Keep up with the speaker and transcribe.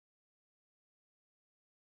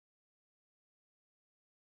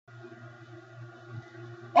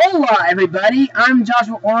Hola everybody, I'm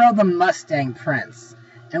Joshua Orro, the Mustang Prince,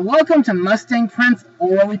 and welcome to Mustang Prince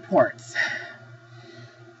Orro Reports.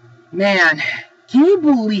 Man, can you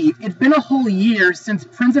believe it's been a whole year since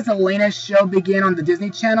Princess Elena's show began on the Disney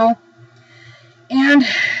Channel? And,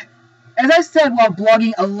 as I said while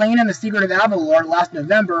blogging Elena and the Secret of Avalor last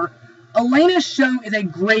November, Elena's show is a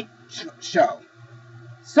great show.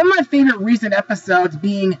 Some of my favorite recent episodes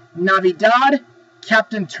being Navidad,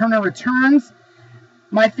 Captain Turner Returns,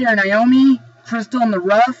 My Fair Naomi, Crystal in the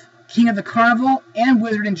Rough, King of the Carnival, and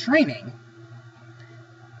Wizard in Training.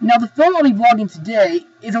 Now, the film I'll be vlogging today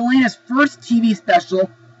is Elena's first TV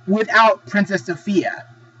special without Princess Sofia.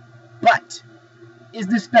 But, is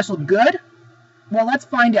this special good? Well, let's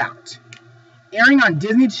find out. Airing on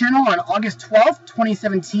Disney Channel on August 12th,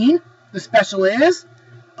 2017, the special is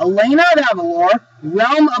Elena of Avalor,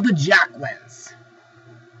 Realm of the Jaquins.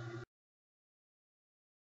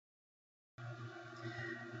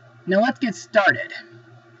 Now let's get started.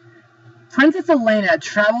 Princess Elena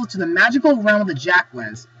travels to the magical realm of the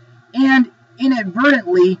Jaquins and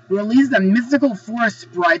inadvertently releases a mystical forest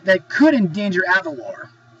sprite that could endanger Avalor.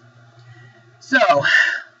 So,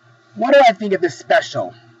 what do I think of this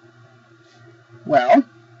special? Well,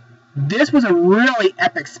 this was a really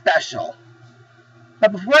epic special.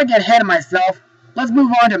 But before I get ahead of myself, let's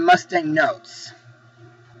move on to Mustang notes.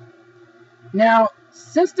 Now,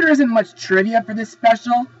 since there isn't much trivia for this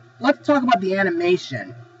special, let's talk about the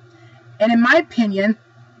animation. And in my opinion,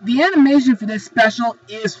 the animation for this special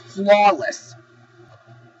is flawless.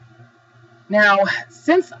 Now,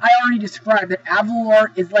 since I already described that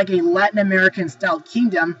Avalor is like a Latin American style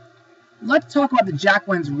kingdom, let's talk about the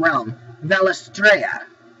Jaquins realm, Valestrea.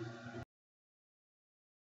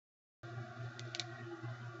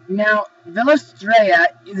 Now, Valestrea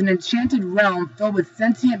is an enchanted realm filled with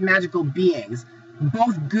sentient magical beings,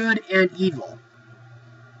 both good and evil.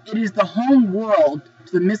 It is the home world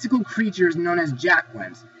to the mystical creatures known as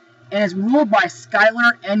Jaquins, and is ruled by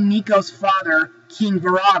Skylar and Nico's father, King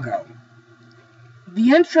Virago.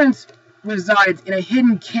 The entrance resides in a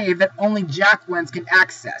hidden cave that only Jaquins can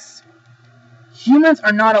access. Humans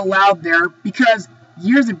are not allowed there because,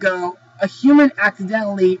 years ago, a human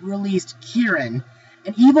accidentally released Kirin,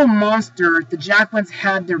 an evil monster the Jaquins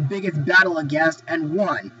had their biggest battle against and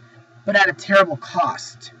won, but at a terrible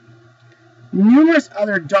cost. Numerous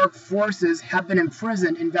other dark forces have been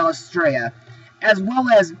imprisoned in Valestrea, as well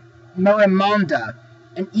as Marimonda,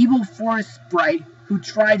 an evil forest sprite who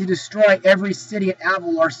tried to destroy every city in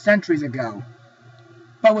Avalor centuries ago,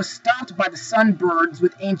 but was stopped by the sunbirds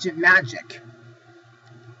with ancient magic.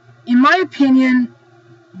 In my opinion,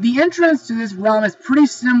 the entrance to this realm is pretty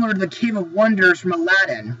similar to the Cave of Wonders from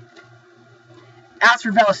Aladdin. As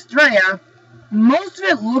for Valestrea, most of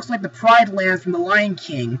it looks like the Pride Lands from The Lion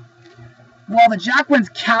King, while the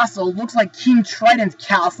Jaquins' castle looks like King Triton's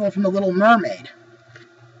castle from The Little Mermaid.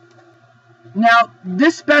 Now,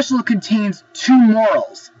 this special contains two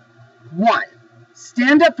morals. 1.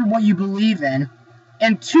 Stand up for what you believe in,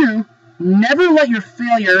 and 2. Never let your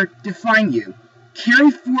failure define you.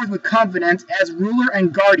 Carry forth with confidence as ruler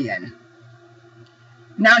and guardian.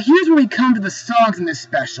 Now here's where we come to the songs in this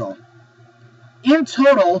special. In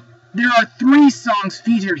total, there are 3 songs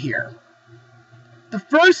featured here. The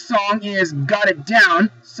first song is Got It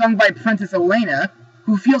Down, sung by Princess Elena,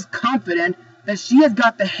 who feels confident that she has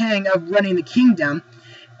got the hang of running the kingdom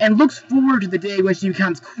and looks forward to the day when she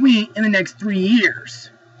becomes queen in the next 3 years.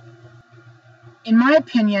 In my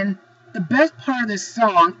opinion, the best part of this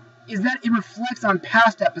song is that it reflects on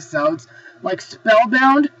past episodes like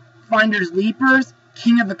Spellbound, Finders Leapers,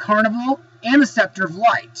 King of the Carnival, and the Scepter of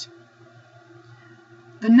Light.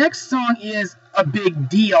 The next song is A Big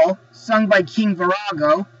Deal, sung by King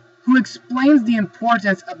Virago, who explains the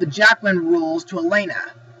importance of the Jaquin rules to Elena.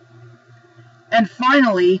 And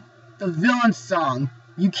finally, the villain song,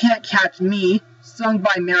 You Can't Catch Me, sung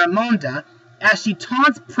by Marimonda, as she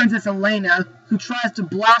taunts Princess Elena, who tries to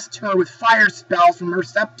blast her with fire spells from her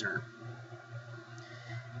scepter.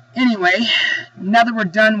 Anyway, now that we're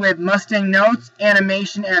done with Mustang notes,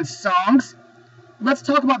 animation, and songs, let's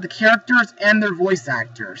talk about the characters and their voice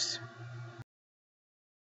actors.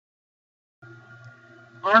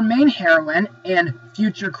 Our main heroine and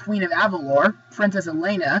future Queen of Avalor, Princess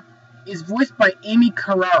Elena, is voiced by Amy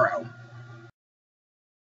Carraro.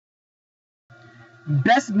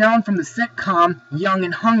 Best known from the sitcom Young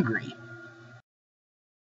and Hungry.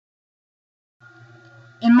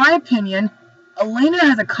 In my opinion, Elena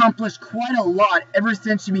has accomplished quite a lot ever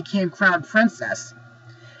since she became crowned princess,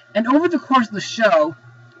 and over the course of the show,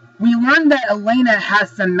 we learn that Elena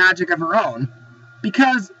has some magic of her own,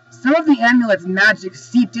 because some of the amulet's magic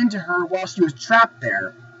seeped into her while she was trapped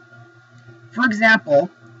there. For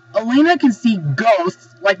example, Elena can see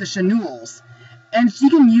ghosts like the Shanuls, and she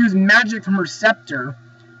can use magic from her scepter,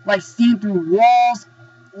 like seeing through walls,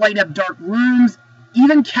 light up dark rooms,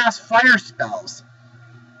 even cast fire spells.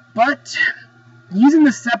 But using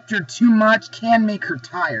the scepter too much can make her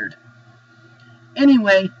tired.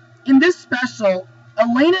 Anyway, in this special,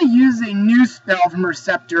 Elena uses a new spell from her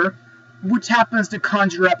scepter, which happens to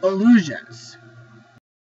conjure up illusions.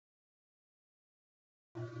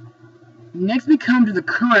 Next we come to the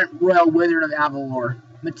current Royal Wizard of Avalor,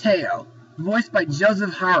 Matteo, voiced by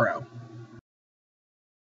Joseph Haro.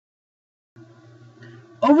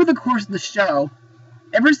 Over the course of the show,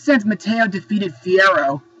 ever since Matteo defeated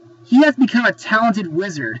Fiyero, he has become a talented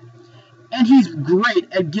wizard, and he's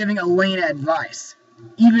great at giving Elena advice,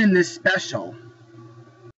 even in this special.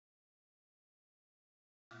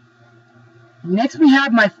 Next we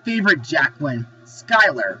have my favorite Jaquin,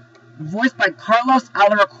 Skylar, voiced by Carlos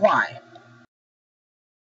Alaraquai,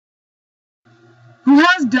 who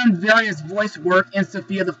has done various voice work in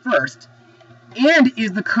Sofia the First, and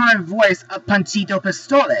is the current voice of Panchito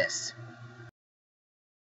Pistoles.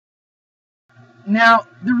 Now,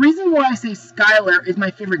 the reason why I say Skylar is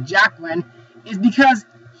my favorite Jaquin is because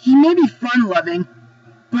he may be fun-loving,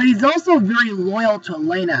 but he's also very loyal to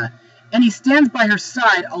Elena, and he stands by her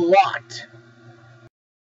side a lot.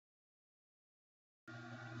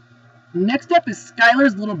 Next up is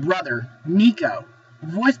Skylar's little brother, Nico,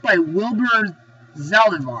 voiced by Wilbur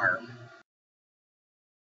Zaldivar.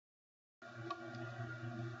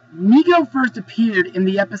 Nico first appeared in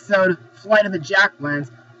the episode Flight of the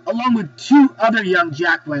Jaquins, along with two other young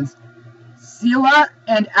Jaquins, Scylla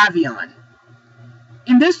and Avion.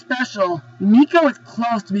 In this special, Nico is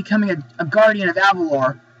close to becoming a guardian of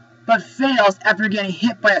Avalor, but fails after getting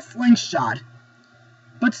hit by a slingshot.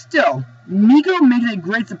 But still, Nico makes a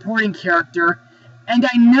great supporting character, and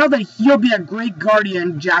I know that he'll be a great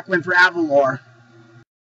guardian Jaquin for Avalor.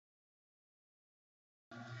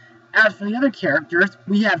 As for the other characters,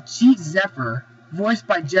 we have Cheat Zephyr, voiced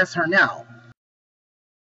by Jess Harnell,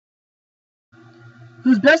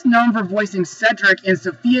 who's best known for voicing Cedric in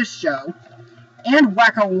Sofia's show, and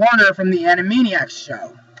Wacko Warner from the Animaniacs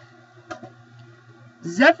show.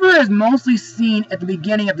 Zephyr is mostly seen at the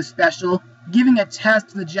beginning of the special, giving a test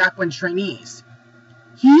to the Jaquin trainees.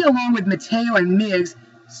 He, along with Matteo and Miggs,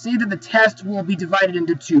 say that the test will be divided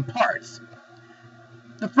into two parts.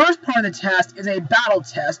 The first part of the test is a battle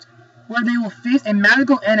test, where they will face a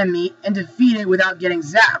magical enemy and defeat it without getting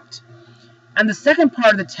zapped. And the second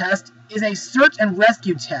part of the test is a search and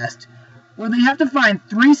rescue test, where they have to find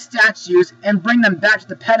 3 statues and bring them back to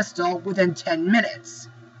the pedestal within 10 minutes.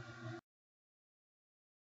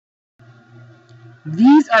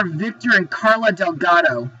 These are Victor and Carla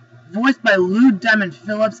Delgado, voiced by Lou Diamond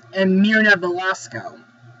Phillips and Mirna Velasco.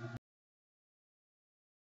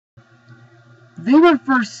 They were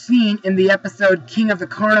first seen in the episode King of the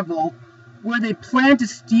Carnival, where they planned to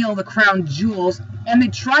steal the crown jewels and they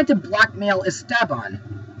tried to blackmail Esteban.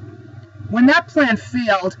 When that plan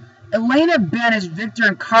failed, Elena banished Victor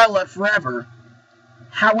and Carla forever.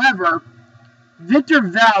 However, Victor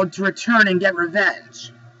vowed to return and get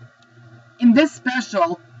revenge. In this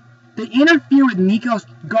special, they interfere with Nico's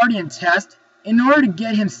guardian test in order to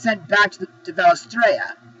get him sent back to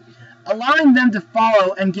Valestrea, allowing them to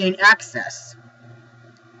follow and gain access.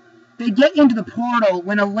 They get into the portal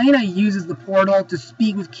when Elena uses the portal to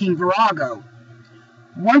speak with King Virago.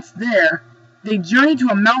 Once there, they journey to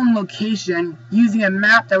a mountain location using a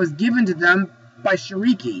map that was given to them by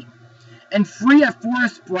Shiriki, and free a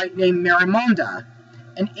forest sprite named Marimonda,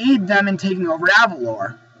 and aid them in taking over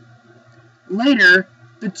Avalor. Later,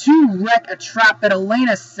 the two wreck a trap that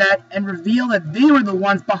Elena set and reveal that they were the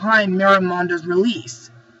ones behind Marimonda's release.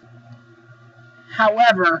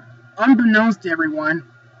 However, unbeknownst to everyone,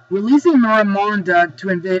 releasing Marimonda to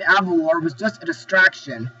invade Avalor was just a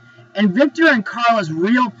distraction, and Victor and Carla's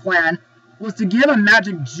real plan was to give a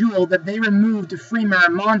magic jewel that they removed to free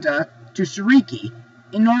Marimonda to Shiriki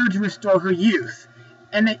in order to restore her youth,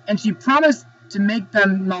 and she promised to make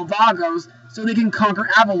them Malvagos so they can conquer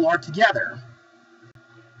Avalor together.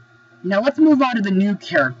 Now let's move on to the new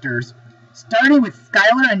characters, starting with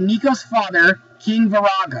Skylar and Nico's father, King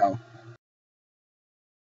Virago,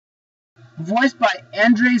 voiced by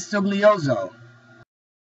Andres Soglioso,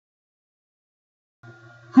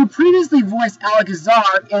 who previously voiced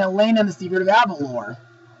Alakazar in Elena and the Secret of Avalor.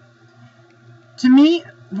 To me,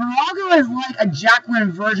 Virago is like a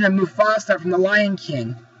Jaquin version of Mufasa from The Lion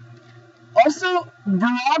King. Also,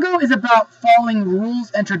 Virago is about following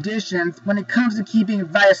rules and traditions when it comes to keeping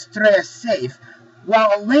Valestrea safe,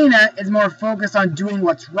 while Elena is more focused on doing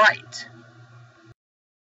what's right.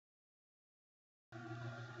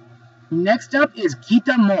 Next up is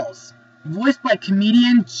Kita Mols, voiced by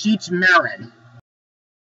comedian Cheech Marin.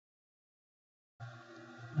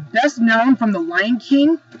 Best known from The Lion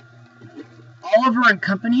King, Oliver and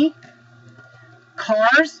Company,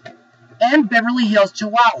 Cars, and Beverly Hills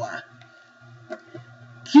Chihuahua.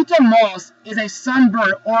 Kita Mols is a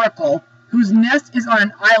sunbird oracle whose nest is on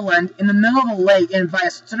an island in the middle of a lake in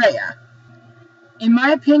Vallastrea. In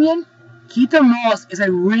my opinion, Kita Mols is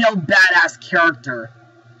a real badass character.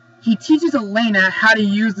 He teaches Elena how to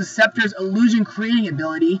use the scepter's illusion creating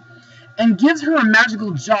ability and gives her a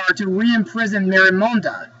magical jar to re-imprison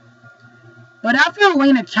Marimonda. But after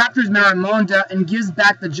Elena captures Marimonda and gives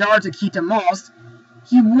back the jar to Kita Mols,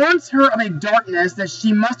 he warns her of a darkness that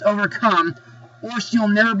she must overcome or she'll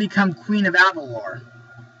never become Queen of Avalor.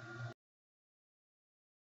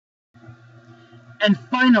 And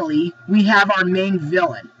finally, we have our main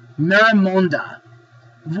villain, Marimonda,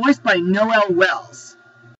 voiced by Noel Wells.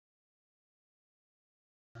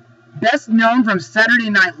 Best known from Saturday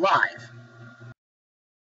Night Live.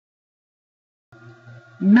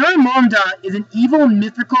 Marimonda is an evil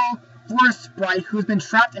mythical forest sprite who has been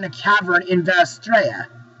trapped in a cavern in Vallastrea.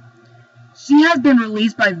 She has been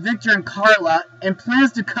released by Victor and Carla and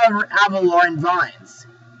plans to cover Avalor in vines.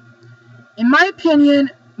 In my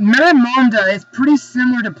opinion, Marimonda is pretty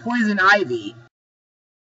similar to Poison Ivy,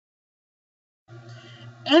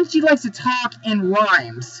 and she likes to talk in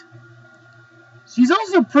rhymes. She's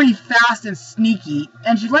also pretty fast and sneaky,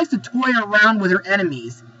 and she likes to toy around with her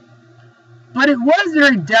enemies. But it was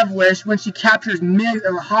very devilish when she captures Miggs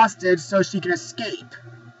as a hostage so she can escape.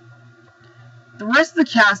 The rest of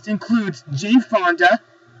the cast includes Jane Fonda,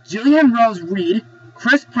 Jillian Rose Reed,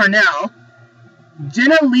 Chris Parnell,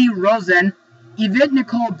 Jenna Lee Rosen, Yvette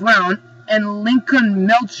Nicole Brown, and Lincoln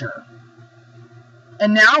Melcher.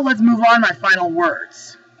 And now let's move on to my final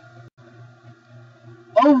words.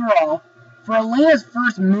 Overall, for Elena's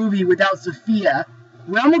first movie without Sofia,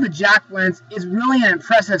 Realm of the Jaquins is really an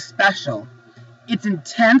impressive special. It's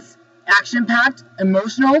intense, action-packed,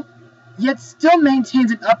 emotional, yet still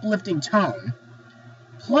maintains an uplifting tone.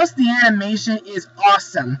 Plus, the animation is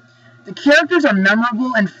awesome. The characters are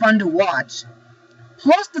memorable and fun to watch.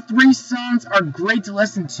 Plus, the 3 songs are great to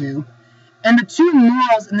listen to, and the 2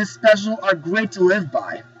 morals in this special are great to live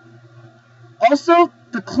by. Also,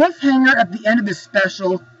 the cliffhanger at the end of this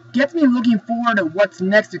special gets me looking forward to what's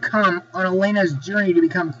next to come on Elena's journey to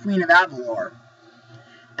become Queen of Avalor.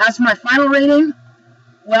 As for my final rating,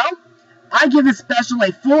 well, I give this special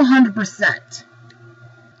a full 100%.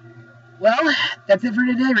 Well, that's it for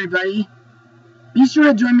today, everybody. Be sure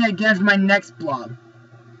to join me again for my next blog,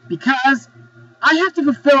 because I have to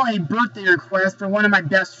fulfill a birthday request for one of my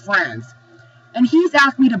best friends, and he's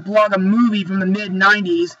asked me to blog a movie from the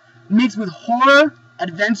mid-90s mixed with horror,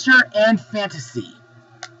 adventure, and fantasy.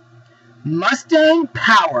 Mustang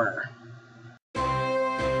Power!